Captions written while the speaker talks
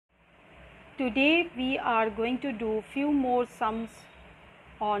Today we are going to do few more sums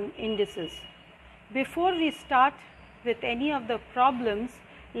on indices. Before we start with any of the problems,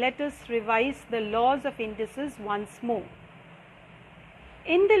 let us revise the laws of indices once more.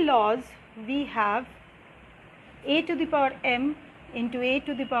 In the laws, we have a to the power m into a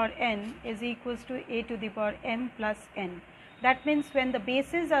to the power n is equals to a to the power m plus n. That means when the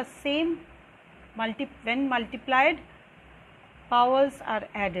bases are same, when multiplied, powers are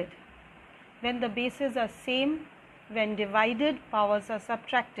added. When the bases are same, when divided, powers are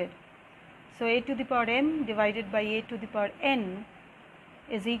subtracted. So a to the power m divided by a to the power n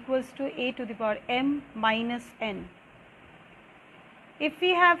is equals to a to the power m minus n. If we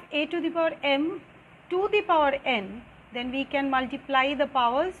have a to the power m to the power n, then we can multiply the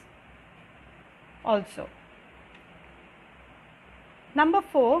powers also. Number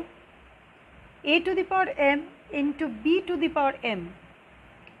 4, a to the power m into b to the power m.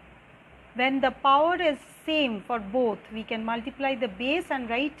 When the power is same for both, we can multiply the base and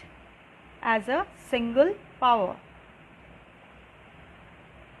write as a single power.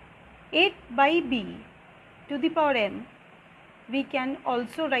 8 by b to the power m, we can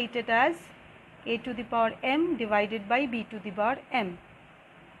also write it as a to the power m divided by b to the power m.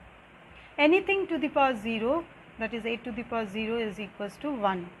 Anything to the power 0, that is a to the power 0 is equals to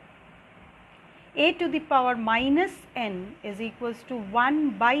 1. A to the power minus n is equals to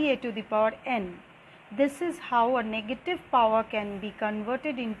 1 by a to the power n. This is how a negative power can be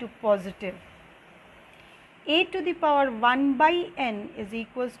converted into positive. A to the power 1 by n is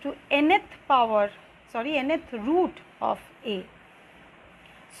equals to nth root of a.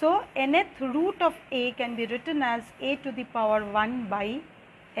 So nth root of a can be written as a to the power 1 by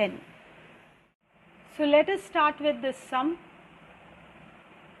n. So let us start with this sum.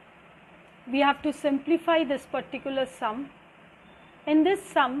 We have to simplify this particular sum. In this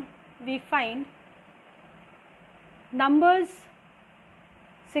sum, we find numbers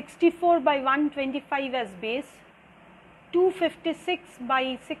 64 by 125 as base, 256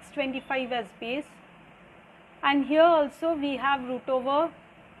 by 625 as base, and here also we have root over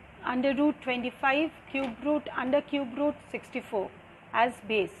under root 25, cube root under cube root 64 as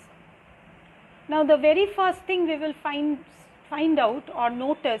base. Now the very first thing we will find out or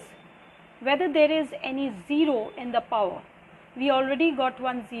notice whether there is any 0 in the power. We already got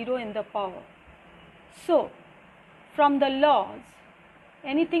one 0 in the power. So from the laws,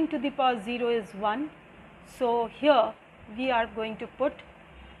 anything to the power 0 is 1. So here we are going to put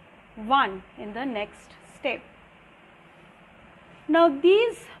 1 in the next step. Now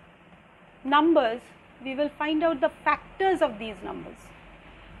these numbers, we will find out the factors of these numbers.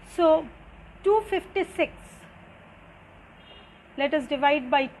 So 256, let us divide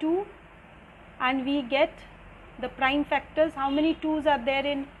by 2 and we get the prime factors. How many 2's are there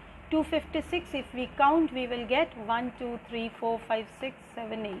in 256? If we count, we will get 1, 2, 3, 4, 5, 6,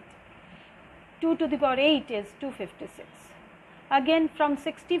 7, 8. 2 to the power 8 is 256. Again from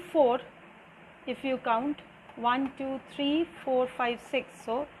 64, if you count 1, 2, 3, 4, 5, 6.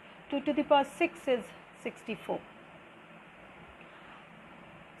 So 2 to the power 6 is 64.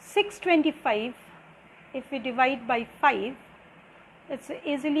 625, if we divide by 5, it's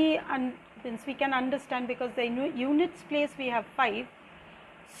easily since we can understand because the units place we have 5.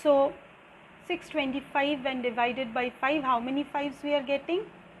 So 625 when divided by 5, how many 5s we are getting?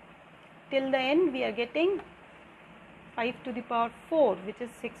 Till the end we are getting 5 to the power 4, which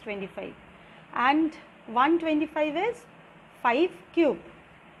is 625, and 125 is 5 cube.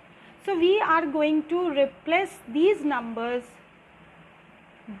 So we are going to replace these numbers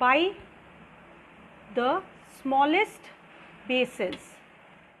by the smallest bases.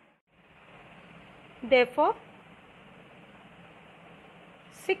 Therefore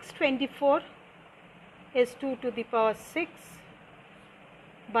 624 is 2 to the power 6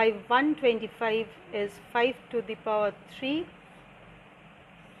 by 125 is 5 to the power 3.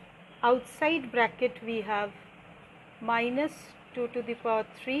 Outside bracket we have minus 2 to the power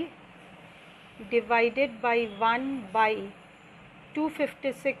 3 divided by 1 by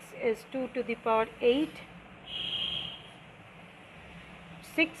 256 is 2 to the power 8.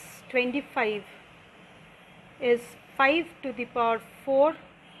 625 is 5 to the power 4.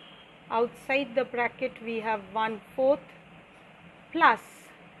 Outside the bracket we have 1/4 plus,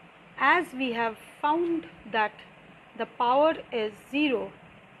 as we have found that the power is 0,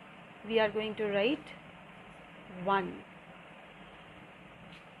 we are going to write 1.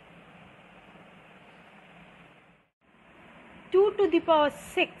 Two to the power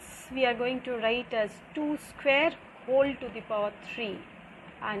 6 we are going to write as 2 square whole to the power 3,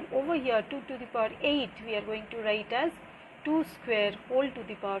 and over here 2 to the power 8 we are going to write as 2 square whole to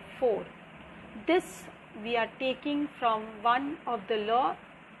the power 4. This we are taking from one of the law,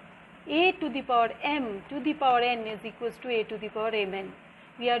 a to the power m to the power n is equals to a to the power mn.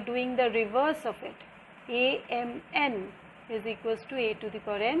 We are doing the reverse of it. Amn is equals to a to the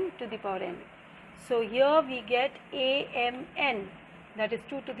power n to the power m. So here we get amn, that is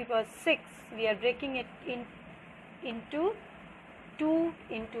 2 to the power 6. We are breaking it into 2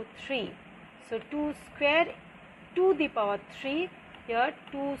 into 3. So 2 square to the power 3, here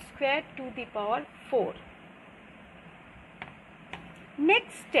 2 square to the power 4.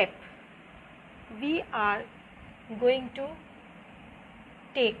 Next step, we are going to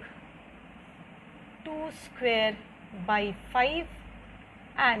take 2 square by 5,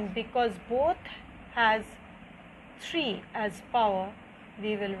 and because both has 3 as power,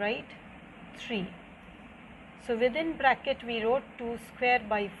 we will write 3. So within bracket we wrote 2 square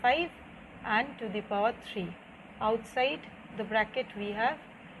by 5 and to the power 3. Outside the bracket we have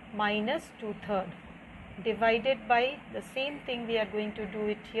minus 2/3 divided by the same thing we are going to do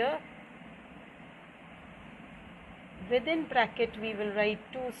it here. Within bracket we will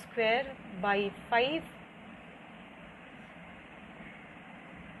write 2 square by 5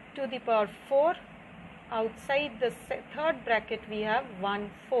 to the power 4. Outside the third bracket we have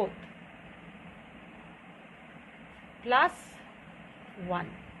 1/4 plus 1.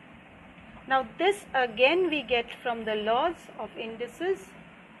 Now this again we get from the laws of indices.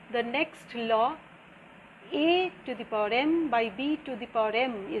 The next law, a to the power m by b to the power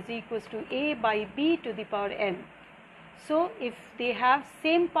m is equals to a by b to the power m. So if they have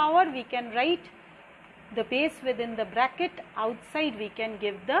same power, we can write the base within the bracket, outside we can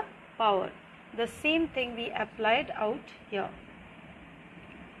give the power. The same thing we applied out here.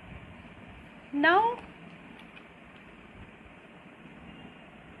 Now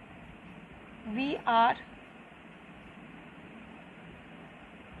we are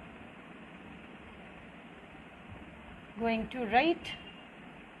going to write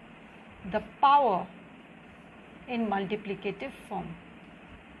the power in multiplicative form.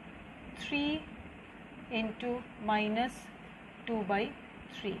 3 into minus 2 by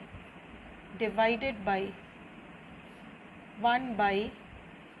 3 divided by 1 by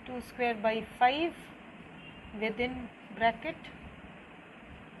 2 square by 5 within bracket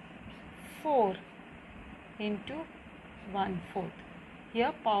 4 into 1/4.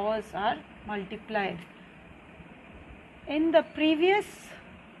 Here powers are multiplied. In the previous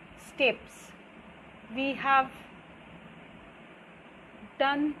steps we have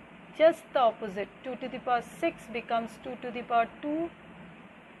done just the opposite. 2 to the power 6 becomes 2 to the power 2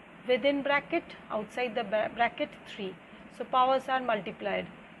 within bracket, outside the bracket 3. So powers are multiplied.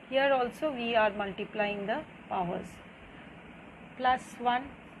 Here also we are multiplying the powers. Plus 1.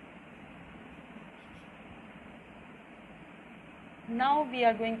 Now we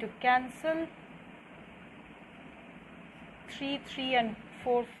are going to cancel 3, 3 and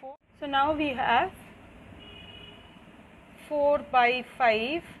 4, 4. So now we have 4 by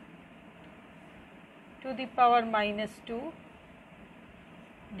 5 to the power minus 2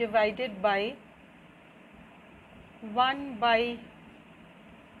 divided by 1 by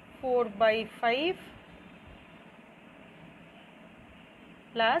 4 by 5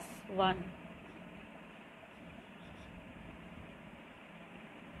 plus 1.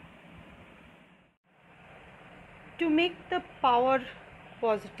 To make the power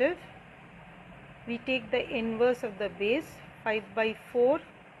positive, we take the inverse of the base. 5 by 4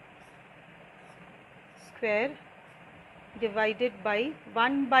 square divided by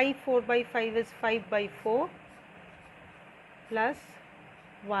 1 by 4 by 5 is 5 by 4 plus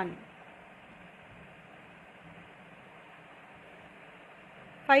 1.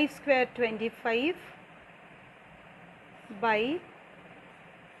 5 square 25 by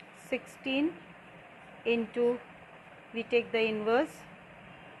 16 into, we take the inverse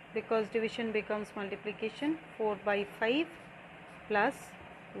because division becomes multiplication, 4 by 5 plus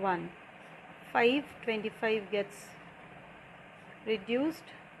 1. 5, 25 gets reduced,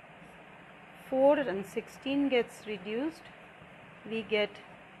 4 and 16 gets reduced, we get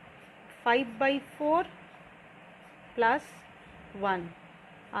 5 by 4 plus 1.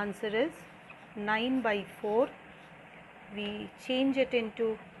 Answer is 9 by 4. We change it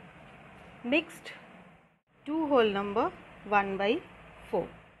into mixed 2 whole number 1 by 4.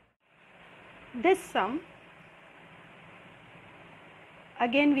 This sum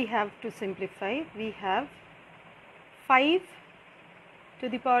again we have to simplify. We have 5 to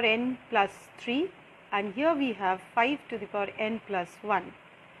the power n plus 3 and here we have 5 to the power n plus 1.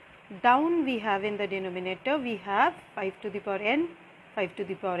 Down we have in the denominator we have 5 to the power n, 5 to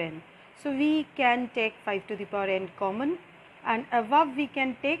the power n. So we can take 5 to the power n common. and above we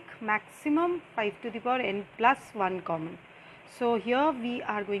can take maximum 5 to the power n plus 1 common. So here we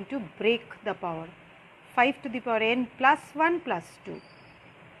are going to break the power, 5 to the power n plus 1 plus 2,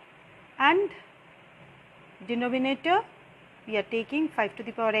 and denominator we are taking 5 to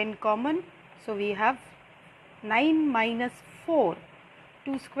the power n common. So we have 9 minus 4,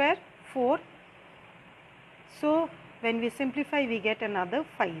 2 square 4. So when we simplify we get another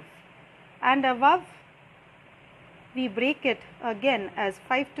 5, and above we break it again as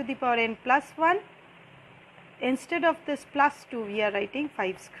 5 to the power n plus 1. Instead of this plus 2 we are writing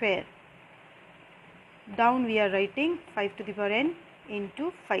 5 square. Down we are writing 5 to the power n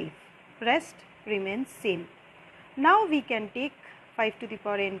into 5. Rest remains same. Now we can take 5 to the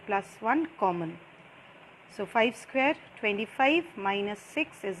power n plus 1 common. So 5 square 25 minus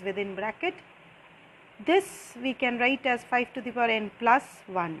 6 is within bracket. This we can write as 5 to the power n plus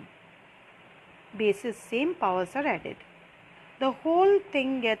 1. Base is same, powers are added. The whole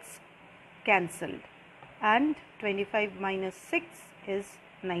thing gets cancelled, and 25 minus 6 is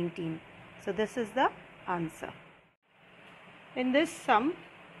 19. So this is the answer. In this sum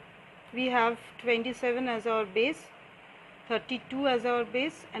we have 27 as our base, 32 as our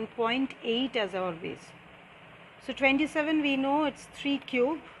base, and 0.8 as our base. So 27 we know it's 3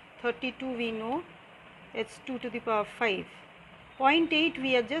 cube, 32 we know it's 2 to the power 5. 0.8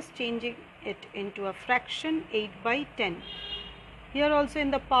 we are just changing it into a fraction, 8 by 10. Here also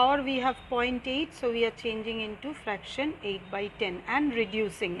in the power we have 0.8, so we are changing into fraction 8 by 10 and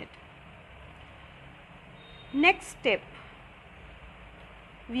reducing it. Next step,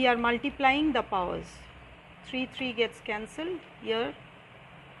 we are multiplying the powers. 3 gets cancelled, here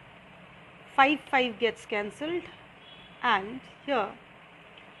 5 gets cancelled, and here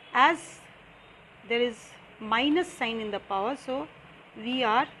as there is minus sign in the power, so we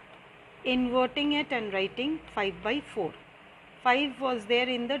are inverting it and writing 5 by 4. 5 was there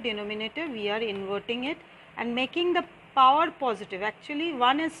in the denominator, we are inverting it and making the power positive. Actually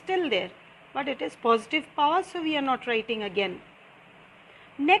 1 is still there, but it is positive power, so we are not writing again.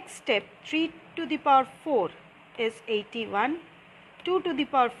 Next step, 3 to the power 4 is 81, 2 to the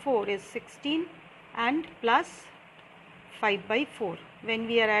power 4 is 16, and plus 5 by 4. When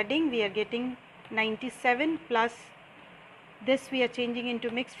we are adding, we are getting 97 plus this we are changing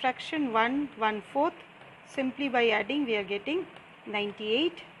into mixed fraction 1/4. Simply by adding we are getting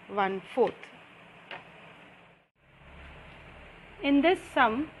 98 1/4. In this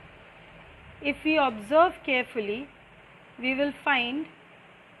sum, if we observe carefully, we will find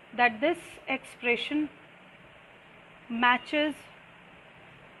that this expression matches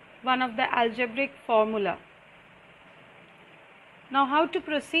one of the algebraic formula. Now how to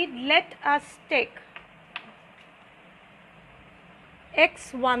proceed? Let us take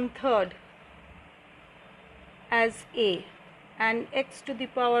x 1/3 as a and x to the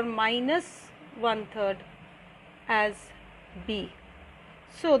power minus 1/3 as b.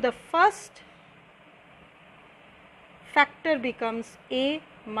 So the first factor becomes a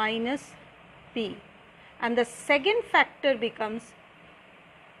minus b, and the second factor becomes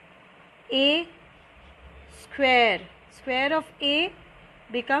a square. Square of a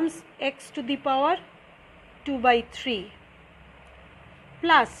becomes x to the power 2 by 3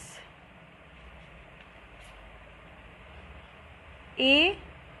 plus a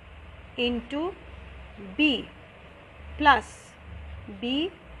into b plus b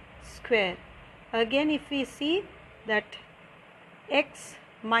square. Again if we see that x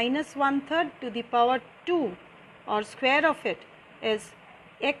minus 1/3 to the power 2 or square of it is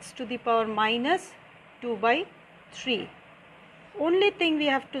x to the power minus 2 by 3. Only thing we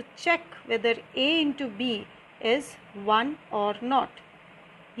have to check whether a into b is 1 or not.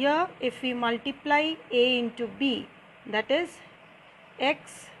 Here if we multiply a into b, that is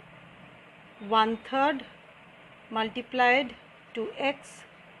x 1/3 multiplied to x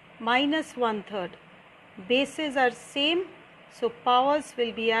minus 1/3. Bases are same, so powers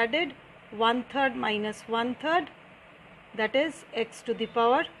will be added. 1/3 minus 1/3, that is x to the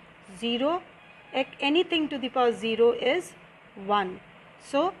power 0. Anything to the power 0 is 1.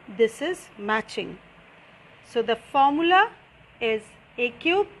 So this is matching. So the formula is a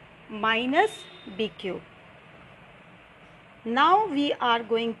cube minus b cube. Now we are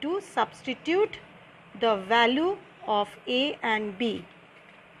going to substitute the value of a and b.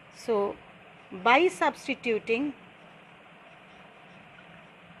 So by substituting,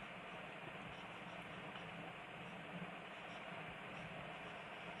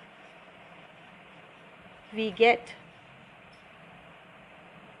 we get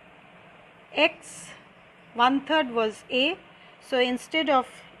x 1/3 was a, so instead of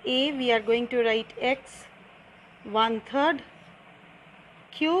a we are going to write x 1/3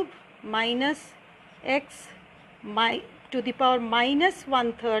 cube minus x to the power minus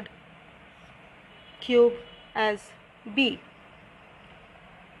 1/3 cube as b.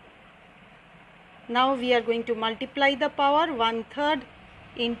 Now we are going to multiply the power. 1/3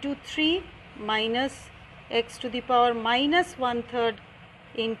 into 3 minus x to the power minus 1/3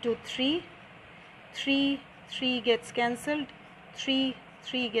 into 3. 3 gets cancelled.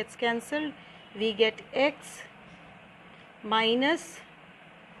 3 gets cancelled. We get x minus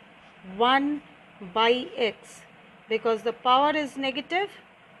 1 by x. Because the power is negative,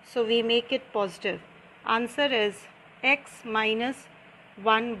 so we make it positive. Answer is x minus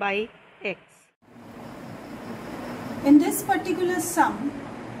 1 by x. In this particular sum,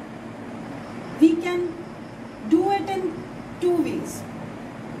 we can do it in two ways.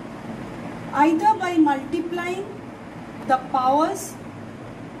 Either by multiplying the powers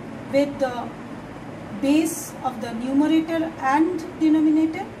with the base of the numerator and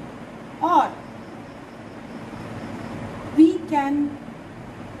denominator, or we can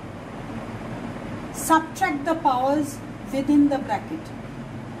subtract the powers within the bracket.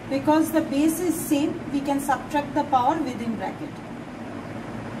 Because the base is same, we can subtract the power within bracket.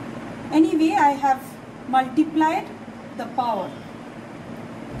 Anyway, I have multiplied the power.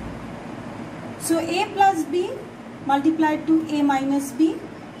 So a plus b multiplied to a minus b.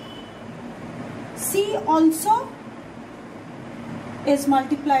 C also is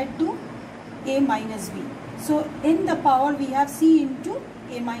multiplied to a minus b. So in the power we have c into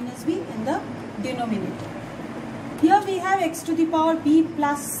a minus b in the denominator. Here we have x to the power b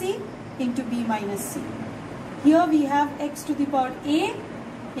plus c into b minus c. Here we have x to the power a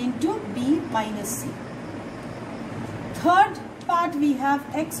into b minus c. Third part we have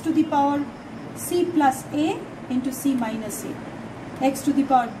x to the power c plus a into c minus a. X to the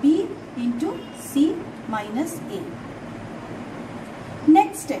power b into c minus a.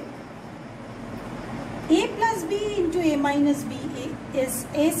 Next step. A plus b into a minus b is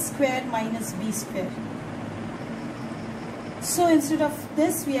a square minus b square. So instead of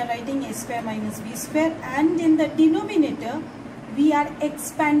this we are writing a square minus b square, and in the denominator we are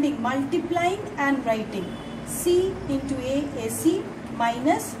expanding, multiplying and writing c into a ac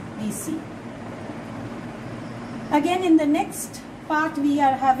minus bc. Again in the next part we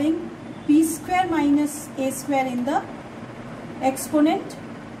are having b square minus a square in the exponent,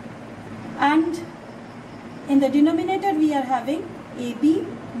 and in the denominator we are having ab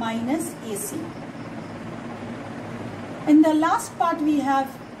minus ac. In the last part we have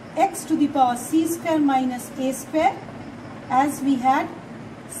x to the power c square minus a square, as we had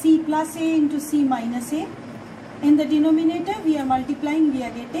c plus a into c minus a. In the denominator we are multiplying, we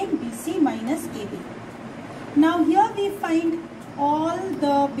are getting bc minus ab. Now here we find all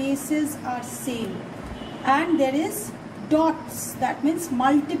the bases are same and there is dots, that means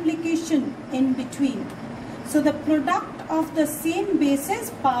multiplication in between. So the product of the same bases,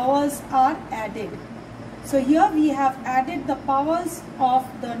 powers are added. So here we have added the powers of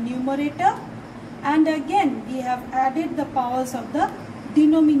the numerator, and again we have added the powers of the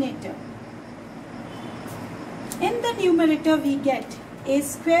denominator. In the numerator we get a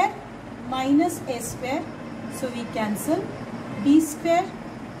square minus a square, so we cancel. B square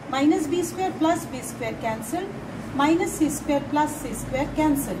minus b square plus b square cancel. Minus c square plus c square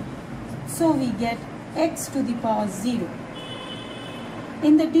cancel. So we get x to the power 0.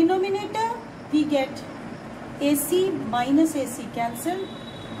 In the denominator we get AC minus AC cancelled,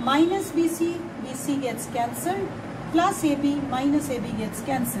 minus BC, BC gets cancelled, plus AB minus AB gets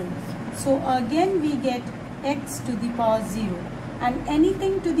cancelled. So again we get x to the power 0, and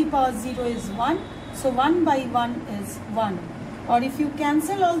anything to the power 0 is 1. So 1 by 1 is 1, or if you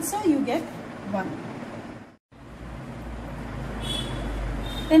cancel also you get 1.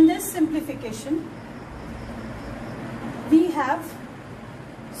 In this simplification we have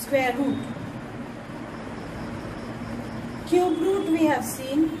square root. Cube root we have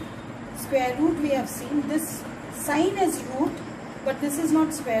seen, square root we have seen. This sign is root, but this is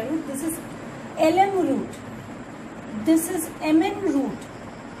not square root. This is LM root. This is MN root.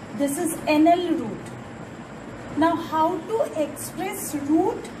 This is NL root. Now how to express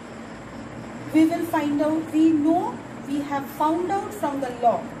root we will find out. We know, we have found out from the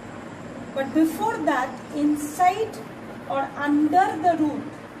log. But before that, inside or under the root,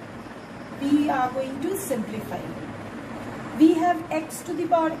 we are going to simplify. We have x to the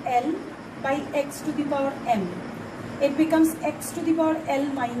power L by x to the power m. It becomes x to the power L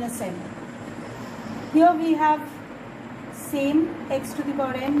minus m. Here we have same x to the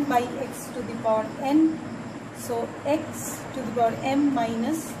power m by x to the power n. So x to the power m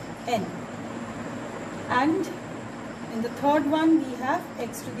minus n. And In the third one we have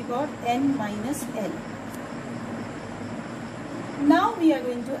x to the power n minus l. Now we are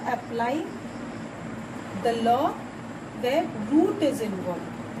going to apply the law where root is involved.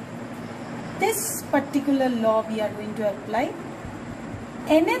 This particular law we are going to apply.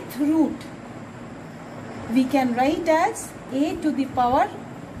 Nth root we can write as a to the power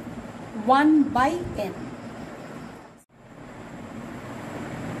 1 by n.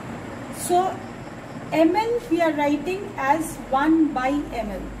 So ml we are writing as 1 by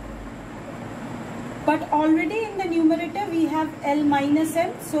ml. But already in the numerator we have L minus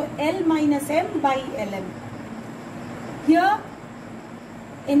m, so L minus m by Lm. Here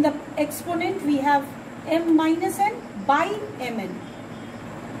in the exponent we have m minus n by mn.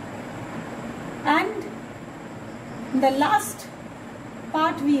 And in the last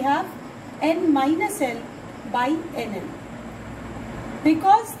part we have n minus l by nl.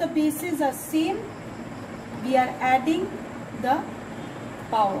 Because the bases are same, we are adding the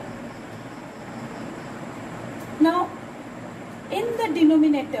power. Now, in the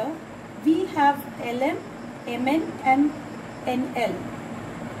denominator, we have Lm, Mn and Nl.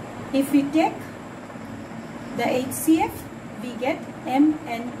 If we take the HCF, we get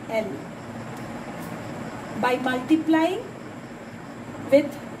MNL. By multiplying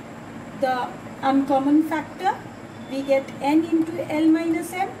with the uncommon factor, we get n into L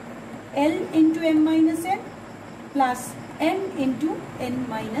minus m, L into m minus n plus m into n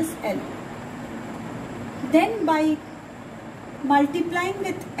minus L. Then by multiplying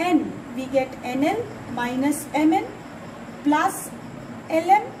with n, we get NL minus Mn plus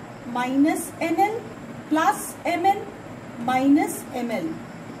Lm minus NL plus Mn minus Ml.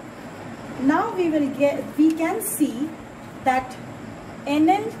 Now we can see that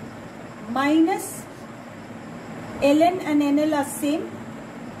NL minus Ln and NL are same.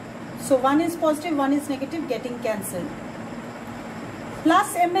 So one is positive, one is negative, getting cancelled.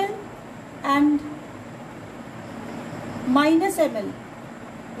 Plus Ml and minus ml.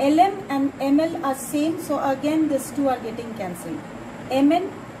 Lm and ml are same, so again these two are getting cancelled.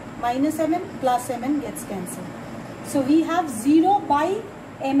 Mn minus mn plus mn gets cancelled. So we have 0 by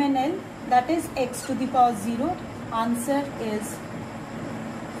mnl, that is x to the power 0. Answer is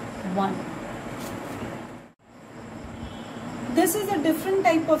 1. This is a different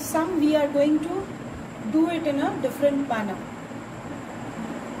type of sum. We are going to do it in a different manner.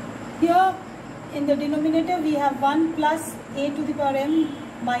 Here in the denominator we have 1 plus a to the power m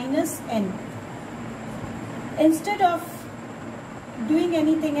minus n. Instead of doing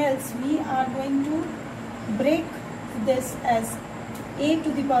anything else, we are going to break this as a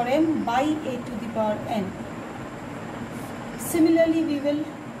to the power m by a to the power n. Similarly, we will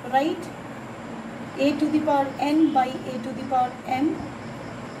write a to the power n by a to the power m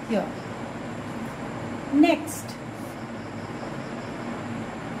here. Next,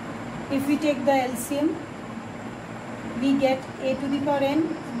 if we take the LCM, we get a to the power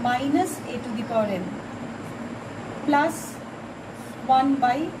n minus a to the power m plus 1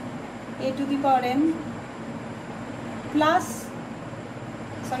 by a to the power m plus,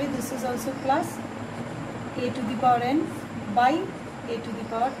 sorry, this is also plus a to the power n by a to the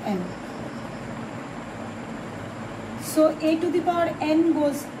power n. So a to the power n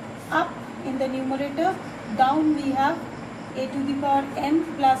goes up in the numerator, down we have a to the power m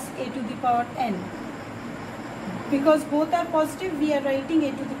plus a to the power n. Because both are positive, we are writing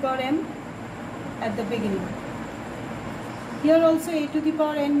a to the power m at the beginning. Here also a to the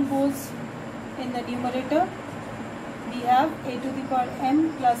power n goes in the numerator. We have a to the power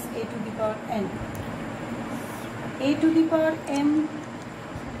m plus a to the power n. A to the power m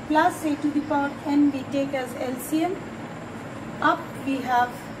plus a to the power n we take as LCM. Up we have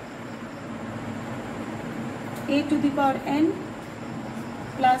a to the power n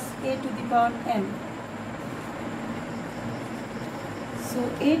plus a to the power m. So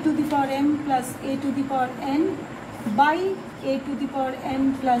a to the power m plus a to the power n by a to the power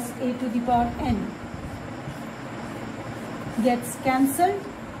n plus a to the power n gets cancelled.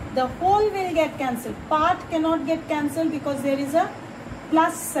 The whole will get cancelled. Part cannot get cancelled because there is a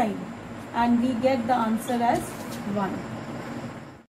plus sign, and we get the answer as 1.